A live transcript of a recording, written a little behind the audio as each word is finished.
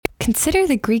Consider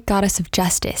the Greek goddess of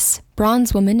justice,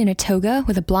 bronze woman in a toga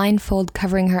with a blindfold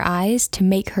covering her eyes to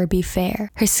make her be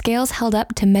fair. Her scales held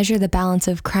up to measure the balance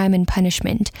of crime and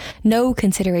punishment, no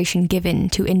consideration given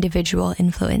to individual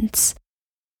influence.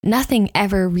 Nothing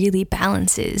ever really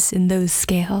balances in those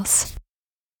scales.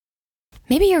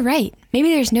 Maybe you're right.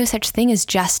 Maybe there's no such thing as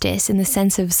justice in the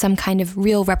sense of some kind of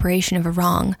real reparation of a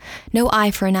wrong. No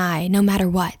eye for an eye, no matter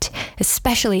what,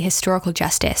 especially historical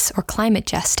justice or climate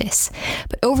justice.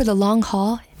 But over the long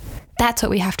haul, that's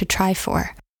what we have to try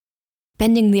for.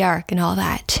 Bending the arc and all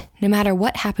that. No matter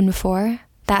what happened before,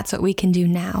 that's what we can do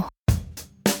now.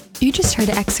 You just heard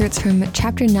excerpts from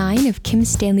Chapter 9 of Kim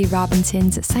Stanley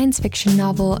Robinson's science fiction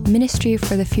novel Ministry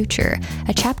for the Future,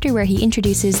 a chapter where he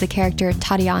introduces the character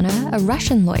Tatiana, a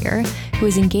Russian lawyer who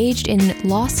is engaged in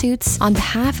lawsuits on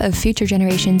behalf of future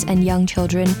generations and young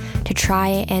children to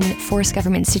try and force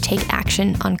governments to take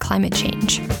action on climate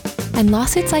change. And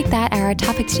lawsuits like that are our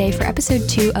topic today for episode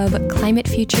 2 of Climate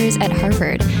Futures at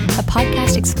Harvard, a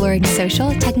podcast exploring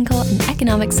social, technical, and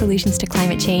economic solutions to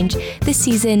climate change. This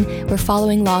season, we're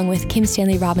following along with Kim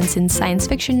Stanley Robinson's science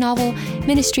fiction novel,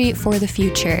 Ministry for the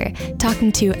Future, talking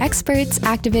to experts,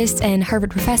 activists, and Harvard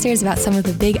professors about some of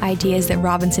the big ideas that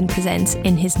Robinson presents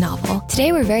in his novel.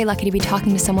 Today, we're very lucky to be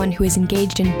talking to someone who is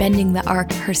engaged in bending the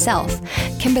arc herself,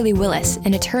 Kimberly Willis,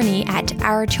 an attorney at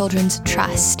Our Children's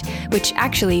Trust, which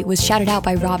actually was shouted out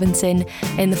by Robinson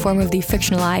in the form of the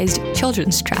fictionalized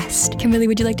Children's Trust. Kimberly,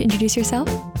 would you like to introduce yourself?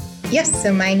 Yes,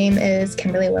 so my name is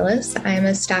Kimberly Willis. I'm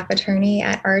a staff attorney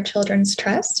at Our Children's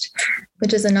Trust,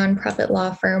 which is a nonprofit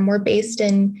law firm. We're based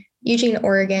in Eugene,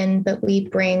 Oregon, but we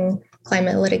bring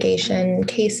climate litigation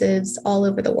cases all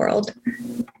over the world.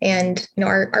 And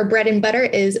our bread and butter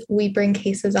is we bring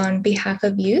cases on behalf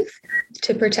of youth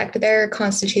to protect their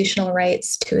constitutional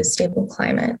rights to a stable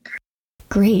climate.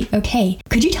 Great. Okay.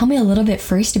 Could you tell me a little bit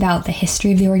first about the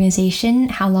history of the organization?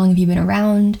 How long have you been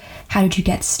around? How did you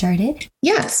get started?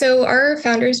 Yeah. So our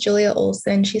founder is Julia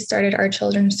Olson. She started Our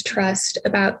Children's Trust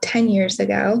about 10 years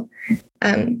ago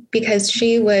because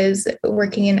she was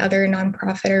working in other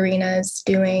nonprofit arenas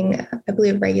doing, I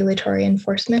believe, regulatory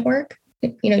enforcement work.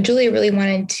 Julia really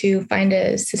wanted to find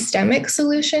a systemic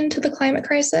solution to the climate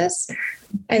crisis.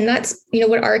 And that's,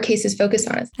 what our case is focused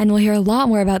on. And we'll hear a lot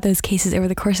more about those cases over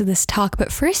the course of this talk.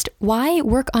 But first, why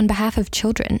work on behalf of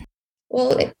children?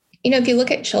 Well, if you look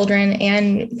at children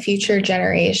and future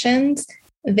generations,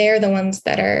 they're the ones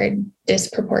that are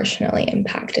disproportionately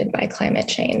impacted by climate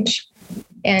change.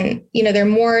 And, they're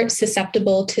more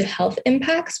susceptible to health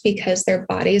impacts because their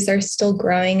bodies are still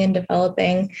growing and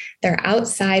developing. They're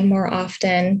outside more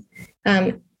often.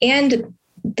 And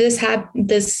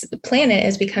this planet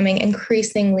is becoming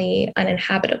increasingly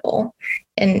uninhabitable.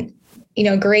 And,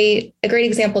 a great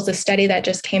example is a study that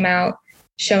just came out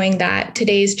showing that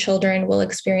today's children will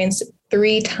experience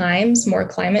 3 times more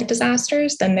climate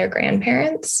disasters than their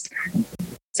grandparents.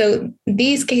 So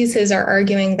these cases are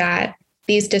arguing that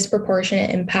these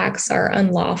disproportionate impacts are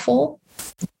unlawful.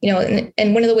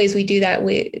 And one of the ways we do that,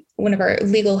 one of our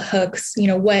legal hooks,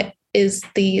 what is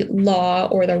the law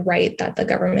or the right that the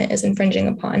government is infringing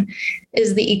upon,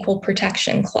 is the Equal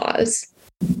Protection Clause.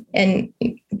 And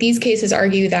these cases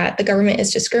argue that the government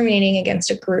is discriminating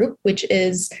against a group, which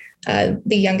is the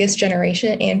youngest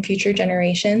generation and future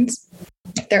generations.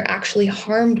 They're actually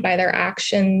harmed by their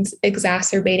actions,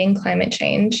 exacerbating climate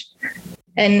change.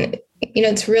 And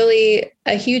it's really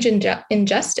a huge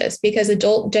injustice because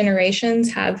adult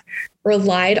generations have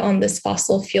relied on this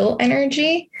fossil fuel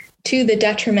energy to the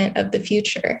detriment of the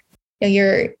future.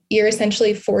 You're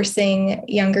essentially forcing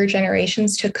younger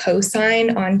generations to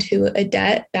co-sign onto a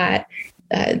debt that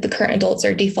the current adults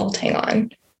are defaulting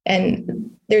on.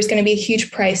 And there's going to be a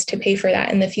huge price to pay for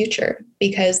that in the future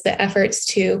because the efforts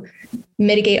to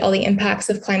mitigate all the impacts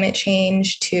of climate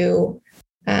change, to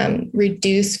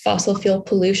reduce fossil fuel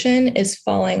pollution is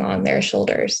falling on their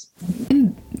shoulders.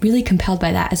 I'm really compelled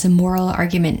by that as a moral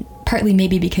argument, partly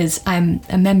maybe because I'm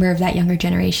a member of that younger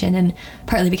generation and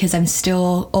partly because I'm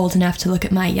still old enough to look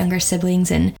at my younger siblings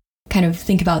and kind of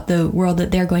think about the world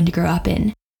that they're going to grow up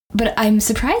in. But I'm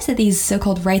surprised that these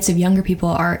so-called rights of younger people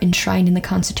are enshrined in the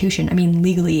Constitution. I mean,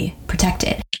 legally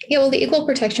protected. Yeah, well, the Equal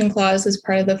Protection Clause is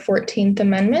part of the 14th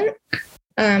Amendment.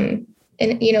 And,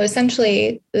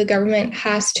 essentially, the government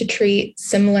has to treat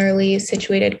similarly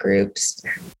situated groups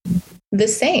the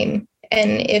same.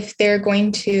 And if they're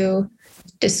going to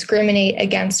discriminate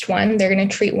against one, they're going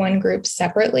to treat one group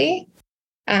separately.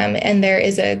 And there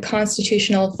is a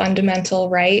constitutional fundamental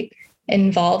right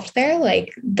involved there,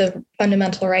 like the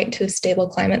fundamental right to a stable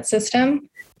climate system.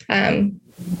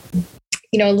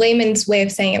 A layman's way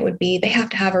of saying it would be they have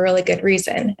to have a really good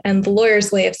reason. And the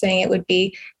lawyer's way of saying it would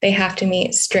be they have to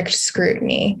meet strict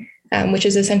scrutiny, which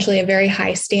is essentially a very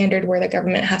high standard where the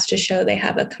government has to show they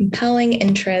have a compelling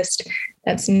interest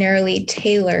that's narrowly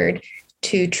tailored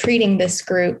to treating this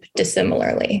group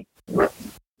dissimilarly.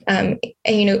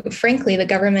 Frankly, the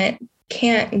government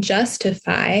can't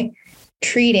justify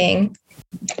treating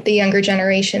the younger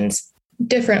generations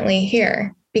differently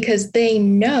here because they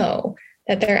know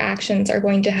that their actions are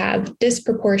going to have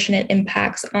disproportionate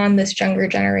impacts on this younger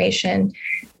generation.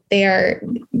 They are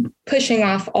pushing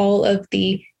off all of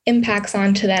the impacts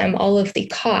onto them, all of the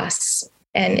costs,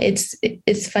 and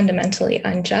it's fundamentally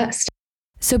unjust.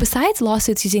 So besides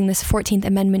lawsuits using this 14th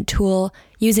Amendment tool,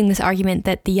 using this argument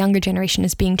that the younger generation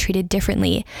is being treated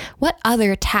differently, what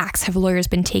other tacks have lawyers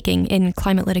been taking in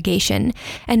climate litigation?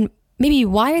 And maybe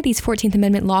why are these 14th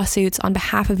Amendment lawsuits on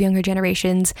behalf of younger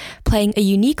generations playing a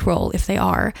unique role, if they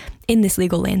are, in this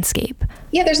legal landscape?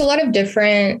 Yeah, there's a lot of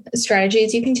different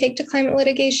strategies you can take to climate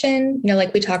litigation.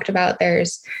 Like we talked about,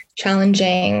 there's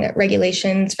challenging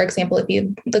regulations. For example,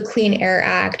 the Clean Air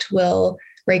Act will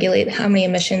regulate how many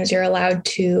emissions you're allowed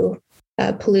to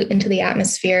pollute into the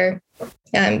atmosphere.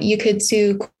 You could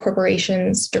sue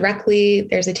corporations directly.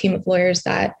 There's a team of lawyers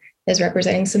that is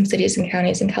representing some cities and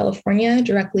counties in California,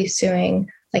 directly suing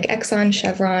like Exxon,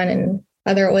 Chevron, and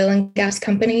other oil and gas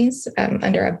companies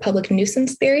under a public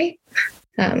nuisance theory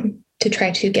to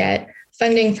try to get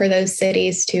funding for those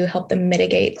cities to help them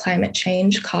mitigate climate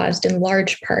change caused in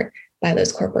large part by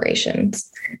those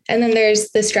corporations. And then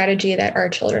there's the strategy that Our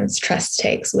Children's Trust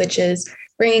takes, which is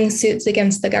bringing suits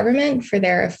against the government for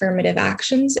their affirmative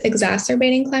actions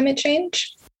exacerbating climate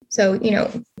change. So,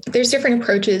 there's different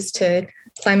approaches to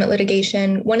climate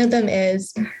litigation. One of them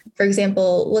is, for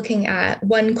example, looking at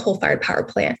one coal-fired power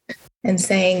plant and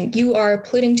saying, you are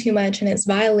polluting too much and it's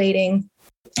violating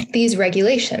these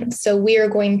regulations. So we are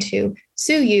going to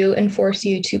sue you and force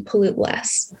you to pollute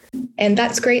less. And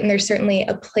that's great. And there's certainly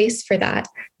a place for that.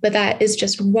 But that is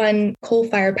just one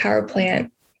coal-fired power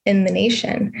plant in the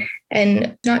nation.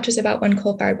 And not just about one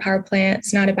coal-fired power plant.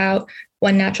 It's not about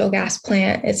one natural gas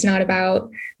plant. It's not about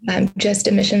just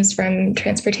emissions from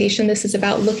transportation. This is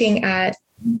about looking at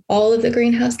all of the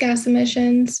greenhouse gas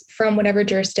emissions from whatever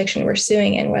jurisdiction we're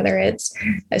suing in, whether it's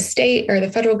a state or the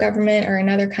federal government or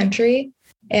another country,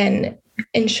 and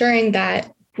ensuring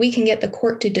that we can get the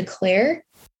court to declare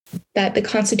that the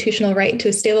constitutional right to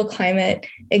a stable climate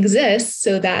exists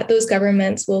so that those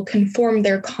governments will conform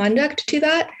their conduct to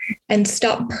that and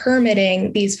stop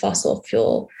permitting these fossil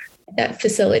fuel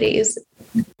facilities.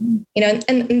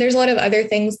 And there's a lot of other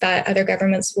things that other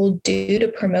governments will do to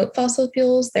promote fossil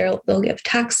fuels. They'll give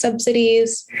tax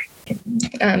subsidies.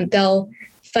 They'll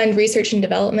fund research and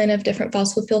development of different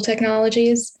fossil fuel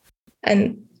technologies.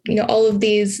 And, all of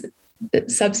these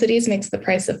subsidies makes the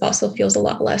price of fossil fuels a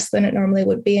lot less than it normally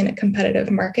would be in a competitive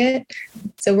market.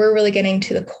 So we're really getting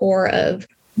to the core of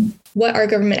what are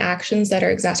government actions that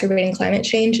are exacerbating climate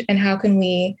change and how can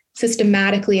we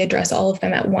systematically address all of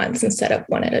them at once instead of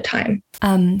one at a time.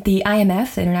 The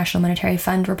IMF, the International Monetary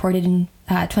Fund, reported in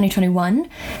 2021,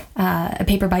 a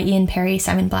paper by Ian Perry,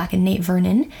 Simon Black, and Nate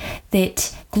Vernon,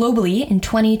 that globally in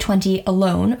 2020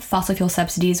 alone, fossil fuel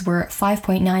subsidies were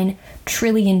 $5.9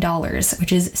 trillion,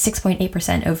 which is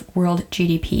 6.8% of world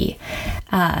GDP.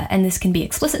 And this can be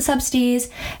explicit subsidies,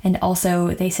 and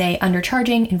also they say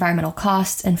undercharging, environmental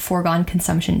costs, and foregone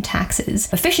consumption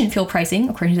taxes. Efficient fuel pricing,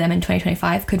 according to them in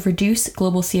 2025, could reduce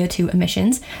global CO2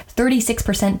 emissions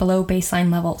 36% below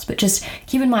baseline levels. But just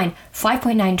keep in mind,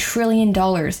 $5.9 trillion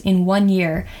in 1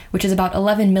 year, which is about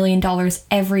 $11 million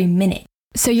every minute.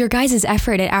 So your guys'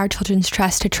 effort at Our Children's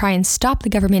Trust to try and stop the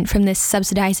government from this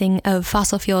subsidizing of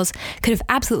fossil fuels could have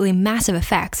absolutely massive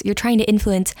effects. You're trying to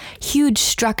influence huge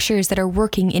structures that are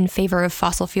working in favor of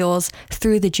fossil fuels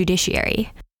through the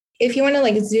judiciary. If you want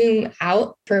to zoom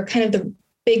out for kind of the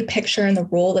big picture and the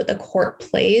role that the court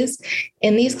plays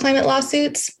in these climate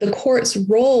lawsuits, the court's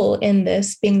role in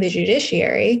this, being the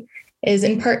judiciary, is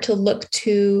in part to look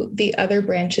to the other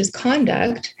branch's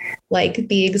conduct, like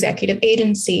the executive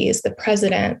agencies, the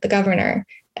president, the governor,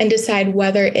 and decide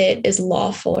whether it is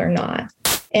lawful or not.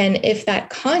 And if that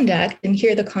conduct, and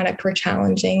here the conduct we're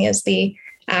challenging is the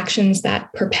actions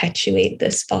that perpetuate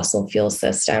this fossil fuel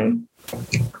system,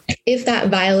 if that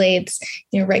violates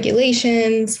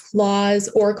regulations, laws,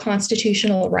 or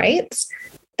constitutional rights,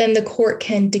 then the court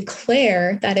can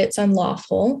declare that it's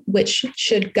unlawful, which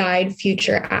should guide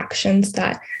future actions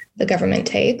that the government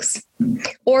takes.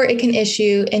 Or it can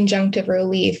issue injunctive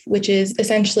relief, which is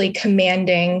essentially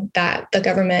commanding that the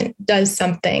government does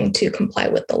something to comply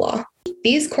with the law.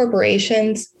 These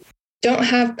corporations don't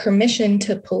have permission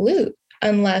to pollute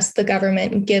unless the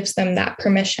government gives them that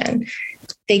permission.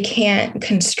 They can't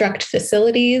construct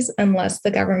facilities unless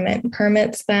the government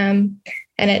permits them.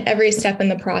 And at every step in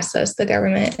the process, the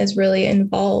government is really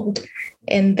involved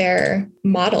in their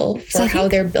model for how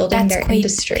they're building their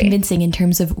industry. Convincing in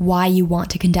terms of why you want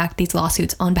to conduct these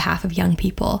lawsuits on behalf of young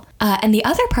people. And the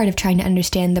other part of trying to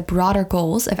understand the broader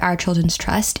goals of Our Children's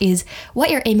Trust is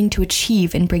what you're aiming to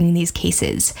achieve in bringing these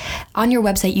cases. On your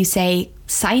website, you say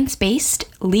science-based,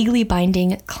 legally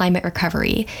binding climate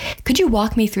recovery. Could you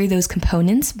walk me through those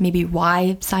components? Maybe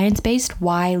why science-based,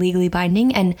 why legally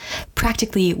binding, and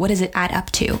practically what does it add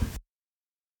up to?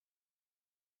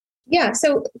 Yeah,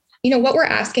 so what we're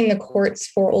asking the courts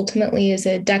for ultimately is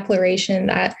a declaration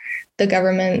that the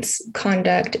government's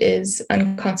conduct is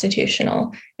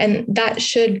unconstitutional, and that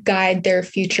should guide their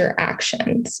future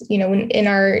actions. In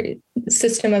our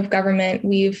system of government,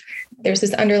 there's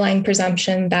this underlying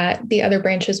presumption that the other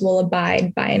branches will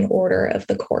abide by an order of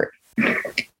the court.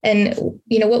 And,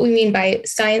 what we mean by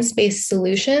science-based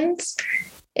solutions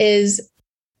is,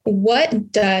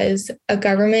 what does a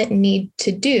government need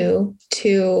to do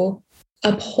to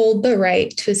uphold the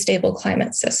right to a stable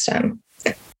climate system?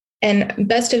 And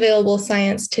best available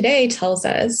science today tells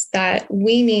us that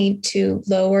we need to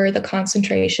lower the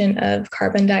concentration of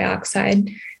carbon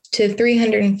dioxide to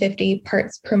 350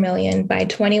 parts per million by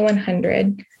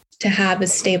 2100 to have a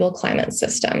stable climate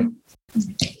system.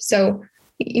 So,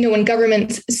 when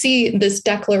governments see this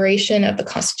declaration of the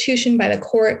Constitution by the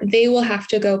court, they will have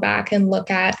to go back and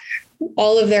look at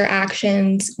all of their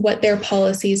actions, what their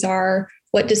policies are,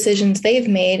 what decisions they've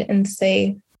made, and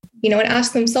say, and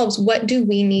ask themselves, what do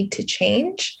we need to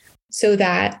change so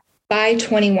that by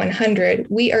 2100,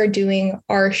 we are doing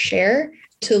our share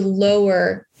to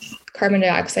lower carbon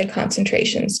dioxide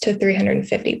concentrations to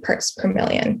 350 parts per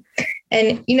million.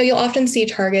 And, you'll often see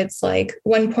targets like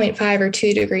 1.5 or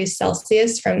 2 degrees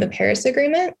Celsius from the Paris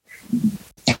Agreement.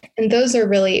 And those are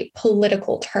really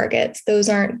political targets. Those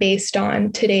aren't based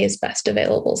on today's best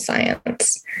available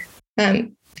science.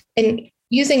 And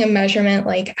using a measurement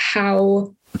like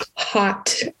how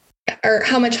hot or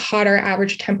how much hotter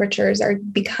average temperatures are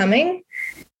becoming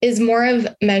is more of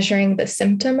measuring the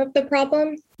symptom of the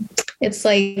problem. It's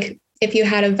like if you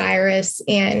had a virus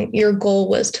and your goal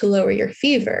was to lower your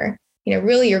fever,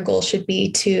 really your goal should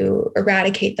be to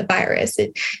eradicate the virus.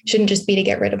 It shouldn't just be to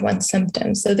get rid of one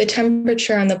symptom. So the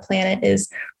temperature on the planet is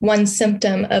one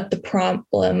symptom of the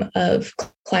problem of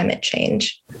climate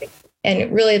change.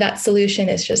 And really that solution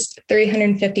is just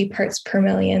 350 parts per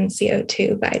million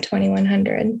CO2 by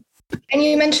 2100. And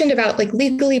you mentioned about like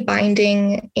legally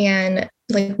binding and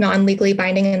like non-legally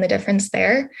binding and the difference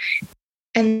there.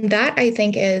 And that I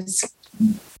think is,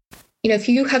 if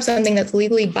you have something that's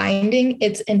legally binding,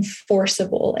 it's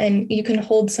enforceable and you can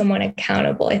hold someone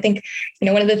accountable. I think,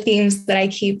 one of the themes that I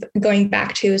keep going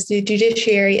back to is the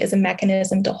judiciary is a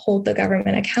mechanism to hold the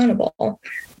government accountable.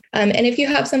 And if you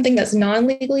have something that's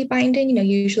non-legally binding,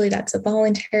 usually that's a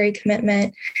voluntary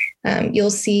commitment.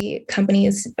 You'll see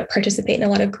companies participate in a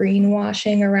lot of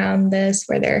greenwashing around this,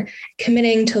 where they're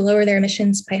committing to lower their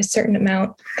emissions by a certain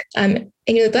amount. And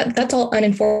that's all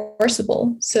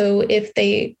unenforceable. So if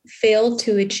they fail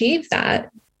to achieve that,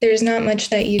 there's not much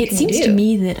that you can do. It seems to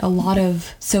me that a lot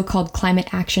of so-called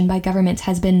climate action by governments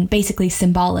has been basically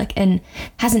symbolic and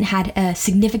hasn't had a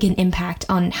significant impact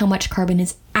on how much carbon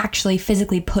is actually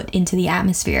physically put into the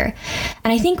atmosphere.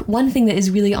 And I think one thing that is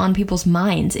really on people's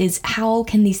minds is, how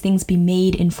can these things be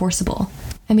made enforceable?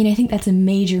 I mean, I think that's a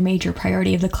major, major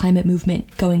priority of the climate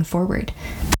movement going forward.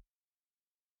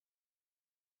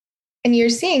 And you're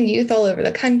seeing youth all over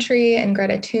the country and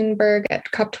Greta Thunberg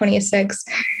at COP26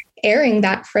 airing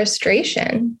that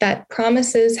frustration that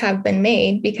promises have been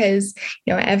made because,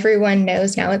 everyone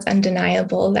knows now, it's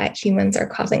undeniable that humans are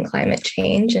causing climate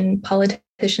change, and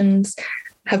politicians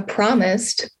have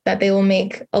promised that they will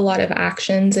make a lot of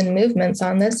actions and movements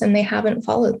on this, and they haven't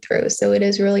followed through. So it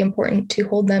is really important to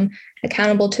hold them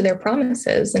accountable to their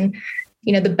promises. And,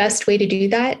 the best way to do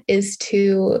that is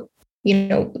to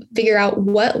figure out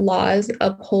what laws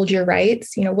uphold your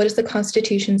rights. What does the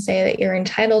Constitution say that you're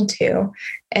entitled to?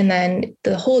 And then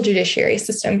the whole judiciary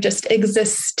system just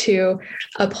exists to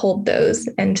uphold those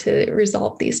and to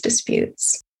resolve these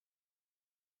disputes.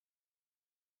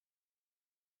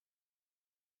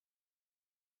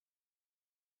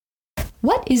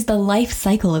 What is the life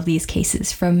cycle of these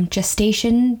cases from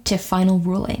gestation to final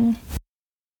ruling?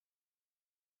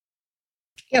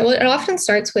 Yeah, well, it often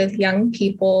starts with young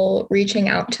people reaching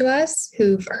out to us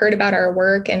who've heard about our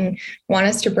work and want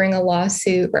us to bring a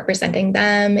lawsuit representing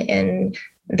them in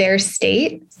their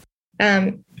state.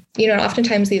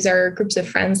 Oftentimes these are groups of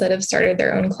friends that have started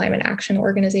their own climate action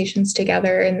organizations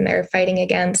together, and they're fighting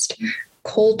against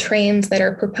coal trains that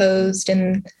are proposed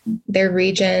in their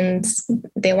regions.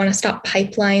 They want to stop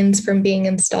pipelines from being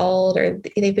installed, or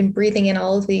they've been breathing in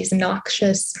all of these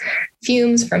noxious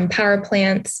fumes from power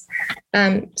plants.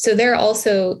 So they're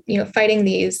also, fighting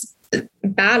these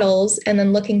battles and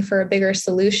then looking for a bigger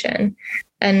solution.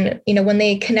 And, when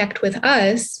they connect with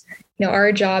us,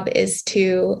 our job is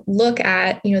to look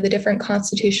at, the different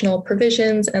constitutional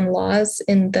provisions and laws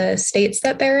in the states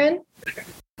that they're in,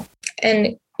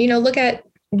 and, look at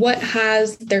what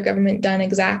has their government done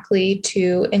exactly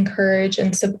to encourage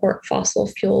and support fossil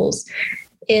fuels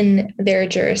in their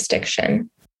jurisdiction.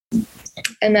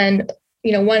 And then,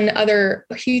 one other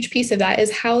huge piece of that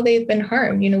is how they've been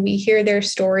harmed. We hear their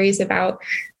stories about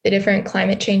the different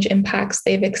climate change impacts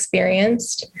they've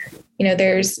experienced.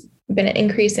 There's been an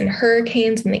increase in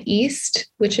hurricanes in the east,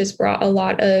 which has brought a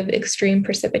lot of extreme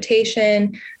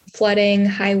precipitation, flooding,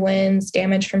 high winds,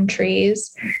 damage from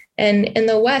trees. And in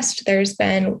the west, there's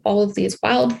been all of these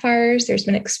wildfires. There's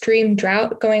been extreme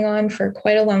drought going on for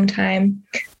quite a long time.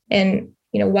 And,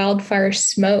 wildfire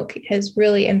smoke has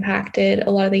really impacted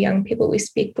a lot of the young people we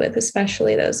speak with,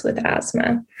 especially those with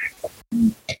asthma.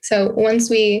 So once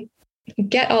we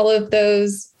get all of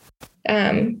those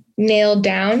nailed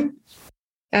down,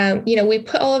 we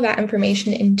put all of that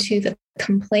information into the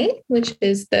complaint, which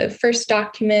is the first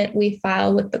document we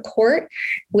file with the court,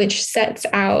 which sets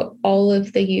out all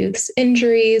of the youth's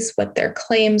injuries, what their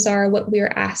claims are, what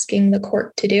we're asking the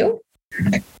court to do.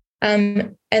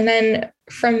 And then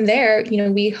from there,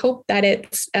 we hope that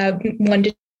it's a 1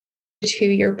 to 2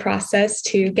 year process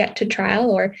to get to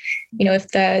trial, or, if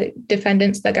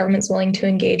the government's willing to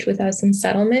engage with us in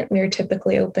settlement, we're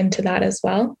typically open to that as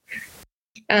well.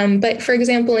 But for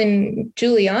example, in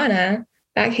Juliana,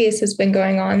 that case has been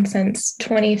going on since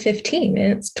 2015,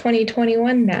 and it's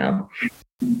 2021 now.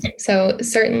 So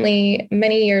certainly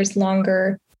many years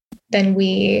longer than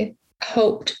we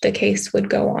hoped the case would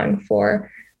go on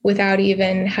for, without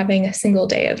even having a single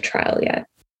day of trial yet.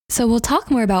 So we'll talk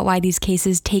more about why these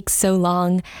cases take so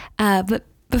long. But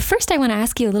first, I want to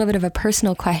ask you a little bit of a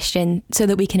personal question so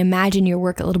that we can imagine your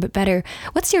work a little bit better.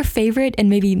 What's your favorite and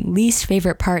maybe least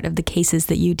favorite part of the cases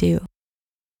that you do?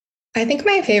 I think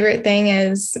my favorite thing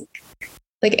is,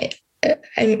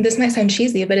 and this might sound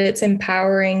cheesy, but it's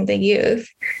empowering the youth.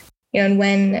 And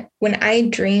when I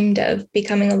dreamed of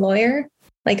becoming a lawyer,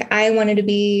 I wanted to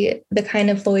be the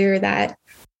kind of lawyer that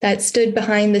stood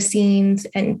behind the scenes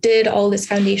and did all this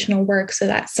foundational work so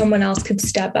that someone else could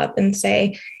step up and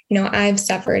say, I've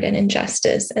suffered an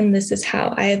injustice and this is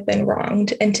how I have been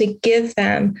wronged, and to give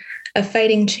them a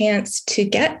fighting chance to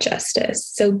get justice.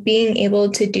 So being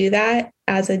able to do that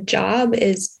as a job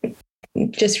is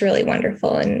just really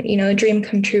wonderful, and, a dream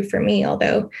come true for me,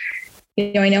 although,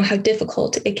 I know how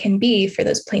difficult it can be for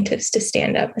those plaintiffs to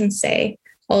stand up and say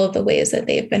all of the ways that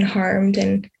they've been harmed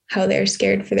and how they're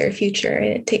scared for their future. And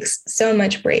it takes so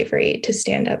much bravery to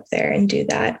stand up there and do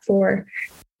that for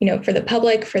the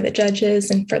public, for the judges,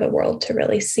 and for the world to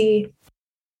really see.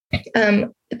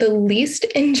 The least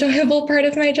enjoyable part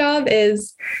of my job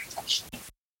is,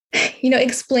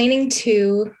 explaining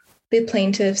to the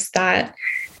plaintiffs that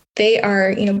they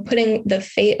are, putting the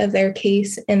fate of their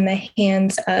case in the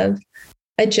hands of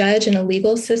a judge and a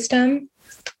legal system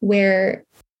where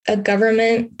a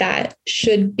government that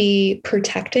should be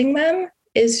protecting them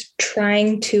is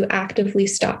trying to actively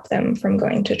stop them from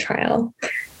going to trial.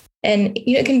 And,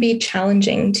 it can be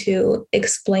challenging to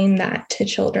explain that to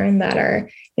children that are,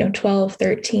 12,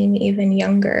 13, even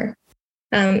younger,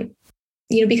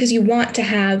 because you want to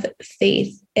have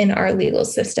faith in our legal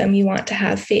system. You want to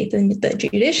have faith in the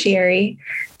judiciary.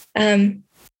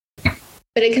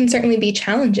 But it can certainly be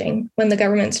challenging when the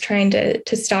government's trying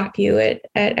to stop you at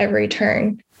every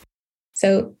turn.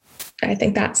 So I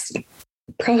think that's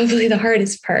probably the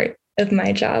hardest part of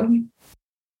my job.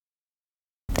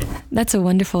 That's a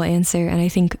wonderful answer, and I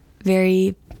think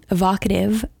very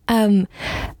evocative.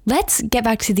 Let's get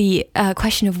back to the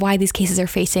question of why these cases are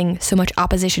facing so much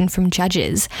opposition from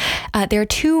judges. There are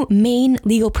two main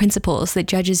legal principles that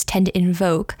judges tend to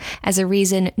invoke as a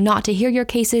reason not to hear your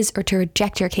cases or to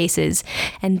reject your cases,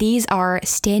 and these are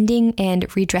standing and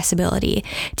redressability.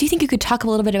 Do you think you could talk a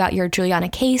little bit about your Juliana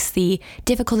case, the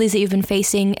difficulties that you've been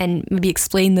facing, and maybe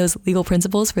explain those legal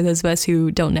principles for those of us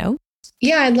who don't know?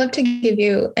 Yeah, I'd love to give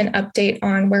you an update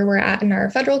on where we're at in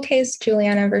our federal case,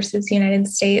 Juliana versus United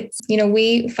States.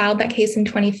 We filed that case in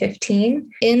 2015.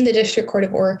 In the District Court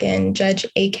of Oregon, Judge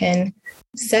Aiken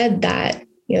said that,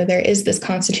 there is this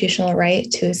constitutional right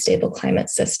to a stable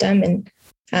climate system. And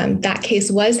That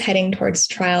case was heading towards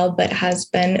trial, but has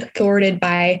been thwarted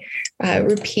by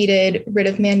repeated writ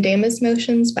of mandamus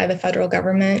motions by the federal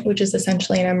government, which is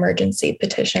essentially an emergency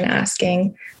petition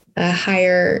asking a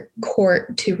higher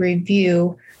court to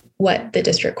review what the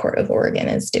District Court of Oregon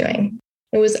is doing.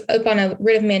 It was up on a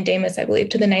writ of mandamus, I believe,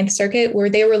 to the Ninth Circuit, where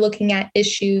they were looking at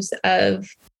issues of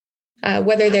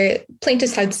whether the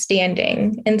plaintiffs had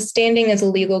standing. And standing is a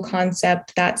legal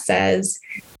concept that says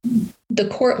the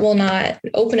court will not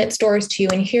open its doors to you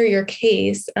and hear your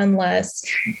case unless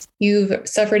you've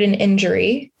suffered an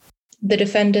injury. The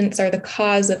defendants are the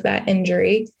cause of that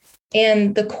injury,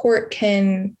 and the court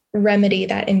can remedy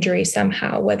that injury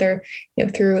somehow, whether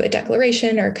through a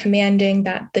declaration or commanding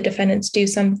that the defendants do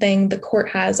something. The court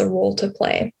has a role to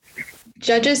play.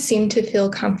 Judges seem to feel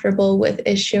comfortable with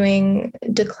issuing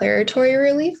declaratory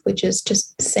relief, which is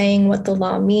just saying what the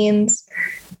law means.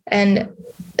 And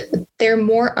they're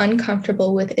more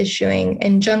uncomfortable with issuing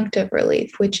injunctive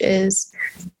relief, which is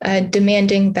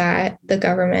demanding that the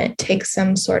government take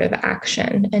some sort of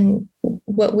action. And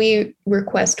what we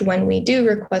request when we do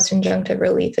request injunctive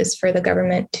relief is for the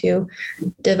government to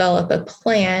develop a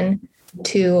plan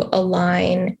to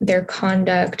align their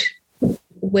conduct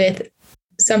with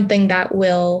something that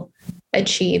will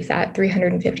achieve that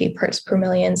 350 parts per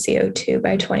million CO2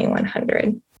 by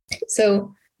 2100.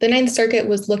 So the Ninth Circuit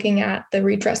was looking at the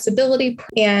redressability,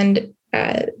 and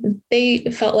they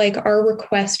felt like our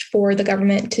request for the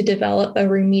government to develop a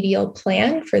remedial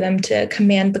plan, for them to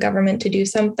command the government to do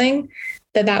something,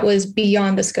 that was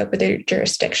beyond the scope of their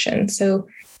jurisdiction. So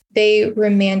they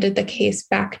remanded the case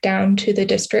back down to the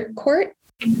district court.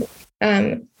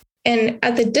 And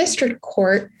at the district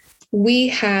court, we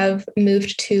have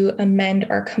moved to amend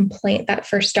our complaint, that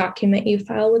first document you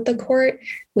file with the court,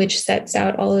 which sets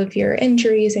out all of your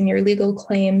injuries and your legal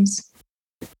claims.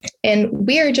 And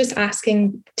we are just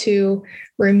asking to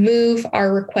remove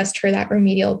our request for that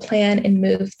remedial plan and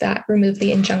remove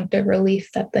the injunctive relief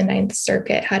that the Ninth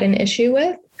Circuit had an issue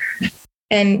with,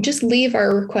 and just leave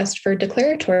our request for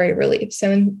declaratory relief.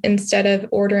 So instead of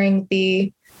ordering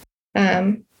the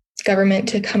government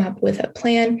to come up with a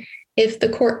plan, if the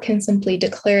court can simply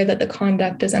declare that the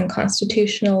conduct is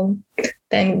unconstitutional,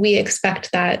 then we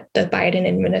expect that the Biden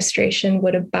administration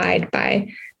would abide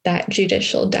by that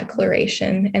judicial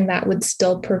declaration, and that would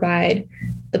still provide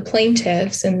the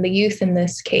plaintiffs and the youth in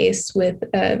this case with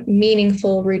a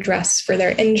meaningful redress for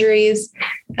their injuries,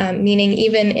 meaning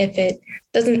even if it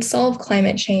doesn't solve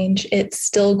climate change, it's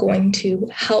still going to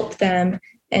help them,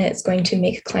 and it's going to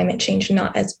make climate change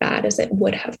not as bad as it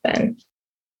would have been.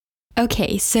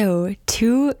 Okay, so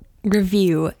to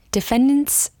review,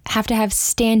 defendants have to have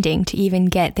standing to even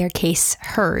get their case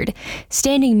heard.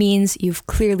 Standing means you've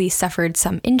clearly suffered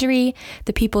some injury.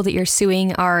 The people that you're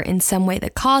suing are in some way the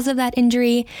cause of that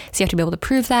injury, so you have to be able to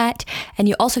prove that. And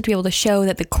you also have to be able to show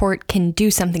that the court can do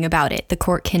something about it. The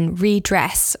court can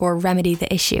redress or remedy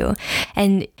the issue.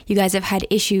 And you guys have had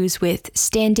issues with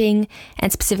standing,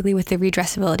 and specifically with the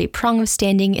redressability prong of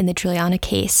standing in the Juliana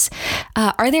case.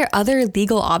 Are there other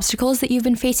legal obstacles that you've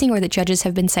been facing or that judges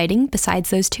have been citing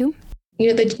besides those two?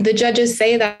 The judges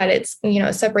say that it's,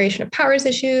 a separation of powers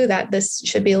issue, that this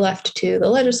should be left to the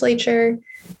legislature.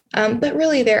 But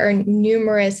really, there are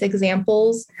numerous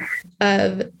examples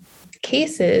of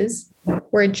cases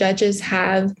where judges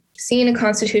have seen a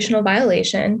constitutional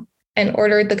violation and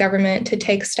ordered the government to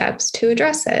take steps to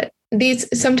address it.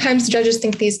 Sometimes judges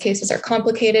think these cases are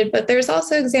complicated, but there's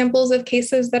also examples of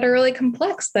cases that are really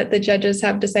complex that the judges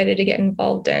have decided to get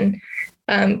involved in.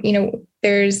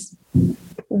 There's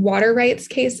water rights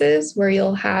cases where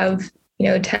you'll have,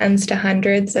 tens to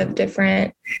hundreds of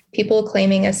different people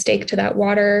claiming a stake to that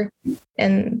water,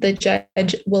 and the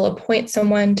judge will appoint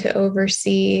someone to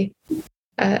oversee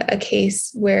a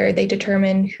case where they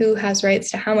determine who has rights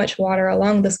to how much water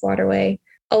along this waterway.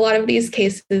 A lot of these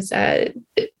cases,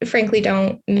 frankly,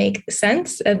 don't make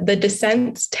sense. The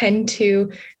dissents tend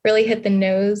to really hit the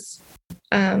nose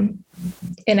in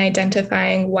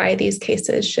identifying why these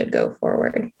cases should go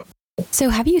forward. So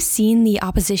have you seen the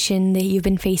opposition that you've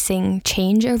been facing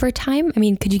change over time? I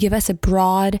mean, could you give us a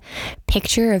broad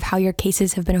picture of how your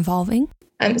cases have been evolving?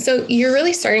 So you're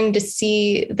really starting to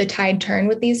see the tide turn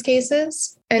with these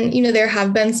cases. And, there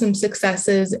have been some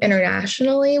successes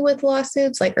internationally with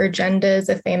lawsuits, like Urgenda is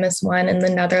a famous one in the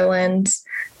Netherlands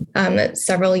that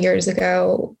several years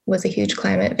ago was a huge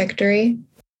climate victory.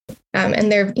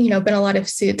 And there have, been a lot of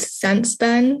suits since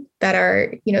then that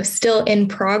are, still in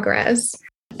progress.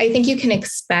 I think you can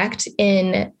expect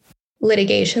in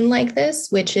litigation like this,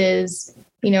 which is,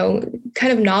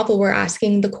 kind of novel, we're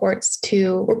presenting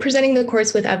the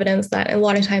courts with evidence that a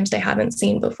lot of times they haven't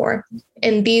seen before.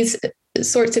 And these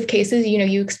sorts of cases,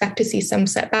 you expect to see some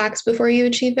setbacks before you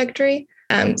achieve victory.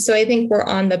 So I think we're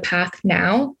on the path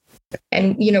now.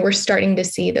 And, we're starting to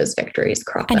see those victories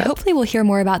crop up. And hopefully we'll hear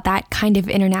more about that kind of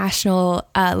international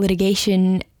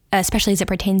litigation, especially as it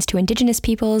pertains to Indigenous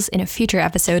peoples, in a future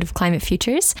episode of Climate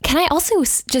Futures. Can I also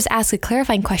just ask a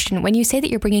clarifying question? When you say that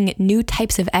you're bringing new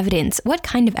types of evidence, what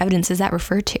kind of evidence does that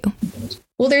refer to?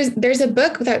 Well, there's a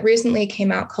book that recently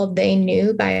came out called They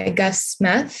Knew by Gus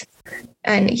Smith.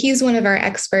 And he's one of our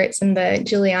experts in the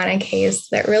Juliana case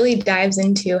that really dives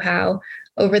into how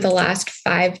over the last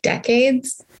 5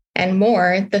 decades and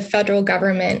more, the federal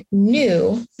government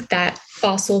knew that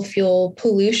fossil fuel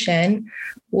pollution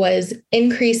was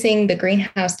increasing the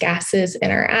greenhouse gases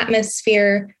in our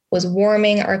atmosphere, was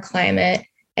warming our climate,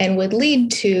 and would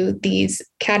lead to these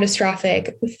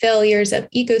catastrophic failures of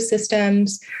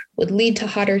ecosystems, would lead to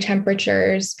hotter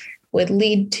temperatures, would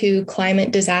lead to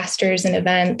climate disasters and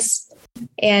events.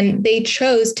 And they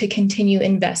chose to continue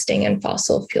investing in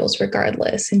fossil fuels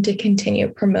regardless and to continue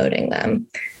promoting them.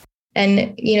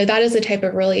 And, that is the type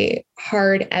of really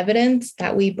hard evidence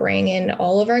that we bring in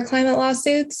all of our climate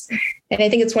lawsuits. And I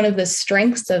think it's one of the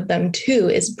strengths of them, too,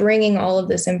 is bringing all of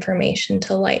this information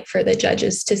to light for the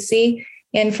judges to see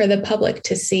and for the public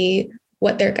to see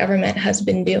what their government has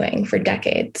been doing for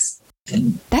decades.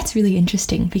 That's really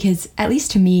interesting because, at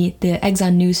least to me, the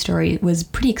Exxon news story was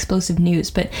pretty explosive news,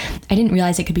 but I didn't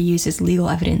realize it could be used as legal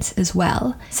evidence as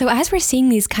well. So as we're seeing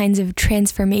these kinds of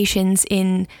transformations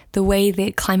in the way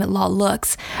that climate law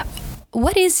looks,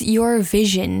 what is your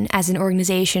vision as an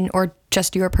organization, or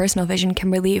just your personal vision,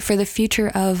 Kimberly, for the future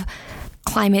of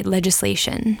climate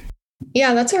legislation?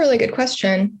 Yeah, that's a really good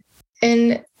question.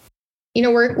 And,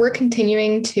 we're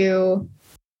continuing to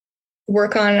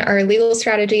work on our legal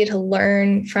strategy to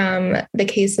learn from the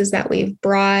cases that we've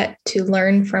brought, to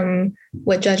learn from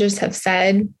what judges have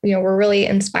said. We're really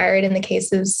inspired in the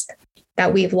cases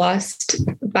that we've lost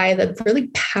by the really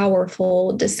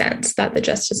powerful dissents that the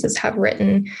justices have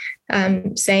written,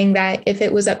 saying that if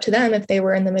it was up to them, if they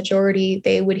were in the majority,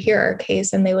 they would hear our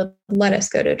case and they would let us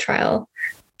go to trial.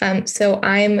 So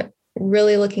I'm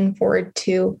really looking forward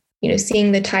to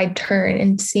seeing the tide turn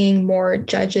and seeing more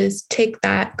judges take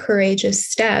that courageous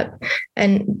step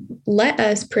and let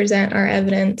us present our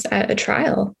evidence at a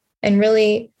trial and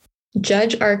really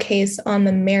judge our case on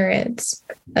the merits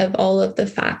of all of the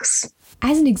facts.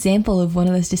 As an example of one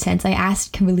of those dissents, I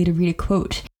asked Kimberly to read a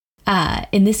quote.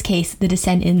 In this case, the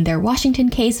dissent in their Washington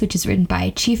case, which is written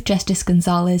by Chief Justice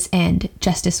Gonzalez and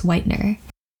Justice Whitener.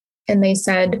 And they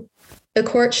said, "The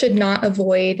court should not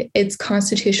avoid its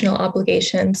constitutional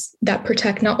obligations that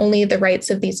protect not only the rights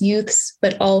of these youths,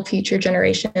 but all future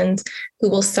generations who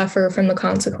will suffer from the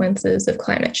consequences of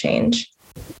climate change."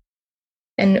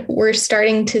 And we're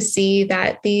starting to see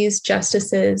that these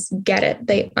justices get it.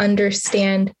 They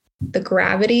understand the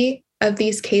gravity of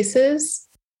these cases,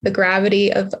 the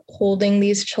gravity of holding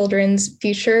these children's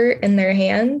future in their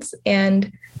hands.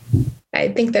 And I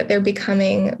think that they're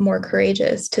becoming more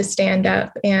courageous to stand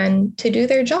up and to do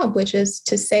their job, which is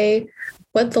to say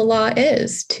what the law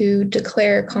is, to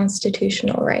declare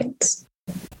constitutional rights.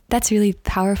 That's really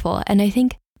powerful. And I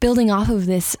think building off of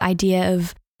this idea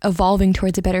of evolving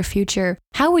towards a better future,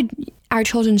 how would our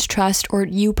Children's Trust, or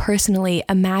you personally,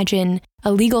 imagine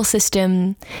a legal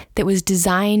system that was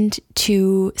designed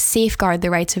to safeguard the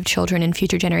rights of children and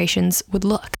future generations would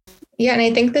look? Yeah, and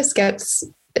I think this gets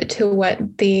to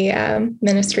what the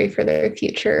Ministry for the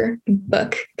Future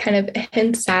book kind of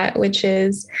hints at, which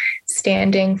is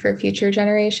standing for future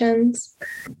generations.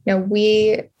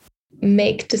 We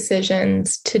make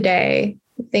decisions today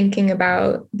thinking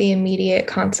about the immediate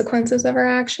consequences of our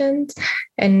actions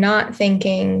and not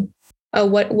thinking, oh,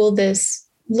 what will this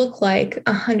look like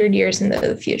 100 years into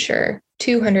the future,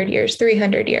 200 years,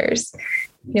 300 years?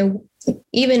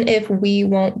 Even if we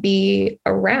won't be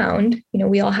around,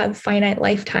 we all have finite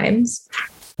lifetimes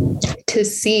to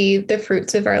see the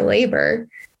fruits of our labor.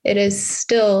 It is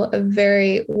still a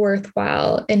very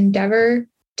worthwhile endeavor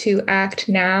to act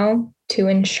now to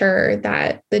ensure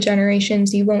that the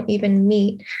generations you won't even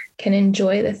meet can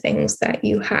enjoy the things that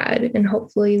you had and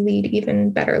hopefully lead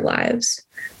even better lives.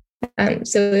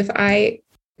 So if I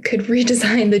could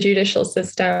redesign the judicial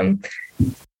system,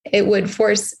 it would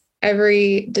force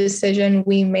every decision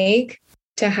we make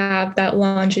to have that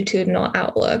longitudinal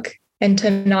outlook and to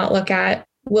not look at,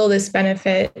 will this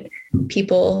benefit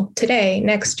people today,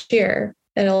 next year?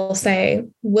 It'll say,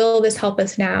 will this help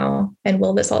us now? And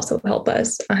will this also help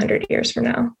us 100 years from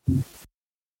now?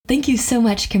 Thank you so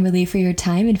much, Kimberly, for your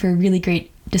time and for a really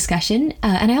great discussion.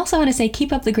 And I also want to say,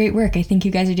 keep up the great work. I think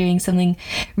you guys are doing something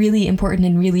really important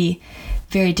and really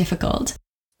very difficult.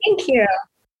 Thank you.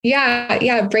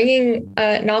 Yeah. Bringing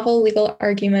novel legal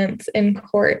arguments in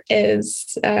court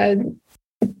is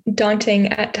daunting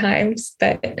at times,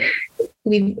 but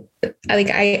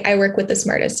I work with the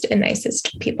smartest and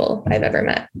nicest people I've ever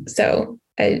met. So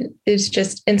it's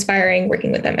just inspiring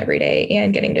working with them every day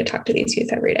and getting to talk to these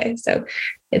youth every day. So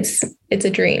it's a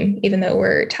dream, even though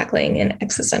we're tackling an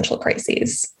existential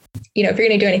crises. If you're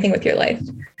going to do anything with your life,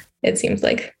 it seems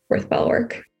like worthwhile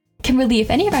work. Kimberly, if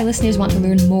any of our listeners want to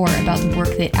learn more about the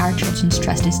work that Our Children's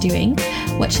Trust is doing,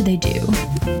 what should they do?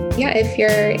 Yeah, if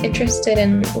you're interested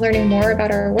in learning more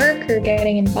about our work or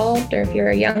getting involved, or if you're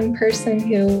a young person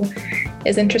who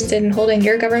is interested in holding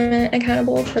your government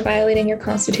accountable for violating your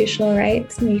constitutional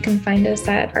rights, you can find us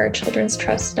at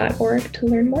ourchildrenstrust.org to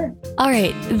learn more. All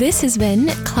right, this has been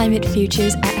Climate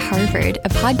Futures at Harvard, a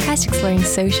podcast exploring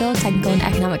social, technical, and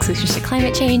economic solutions to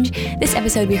climate change. This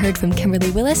episode, we heard from Kimberly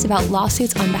Willis about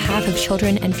lawsuits on behalf of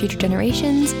children and future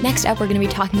generations. Next up, we're going to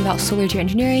be talking about solar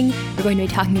geoengineering. We're going to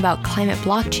be talking about climate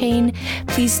blockchain.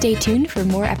 Please stay tuned for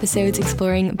more episodes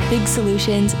exploring big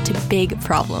solutions to big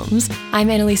problems. I'm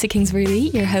Annalisa Kingsbury-Lee,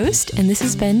 your host, and this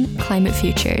has been Climate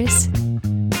Futures.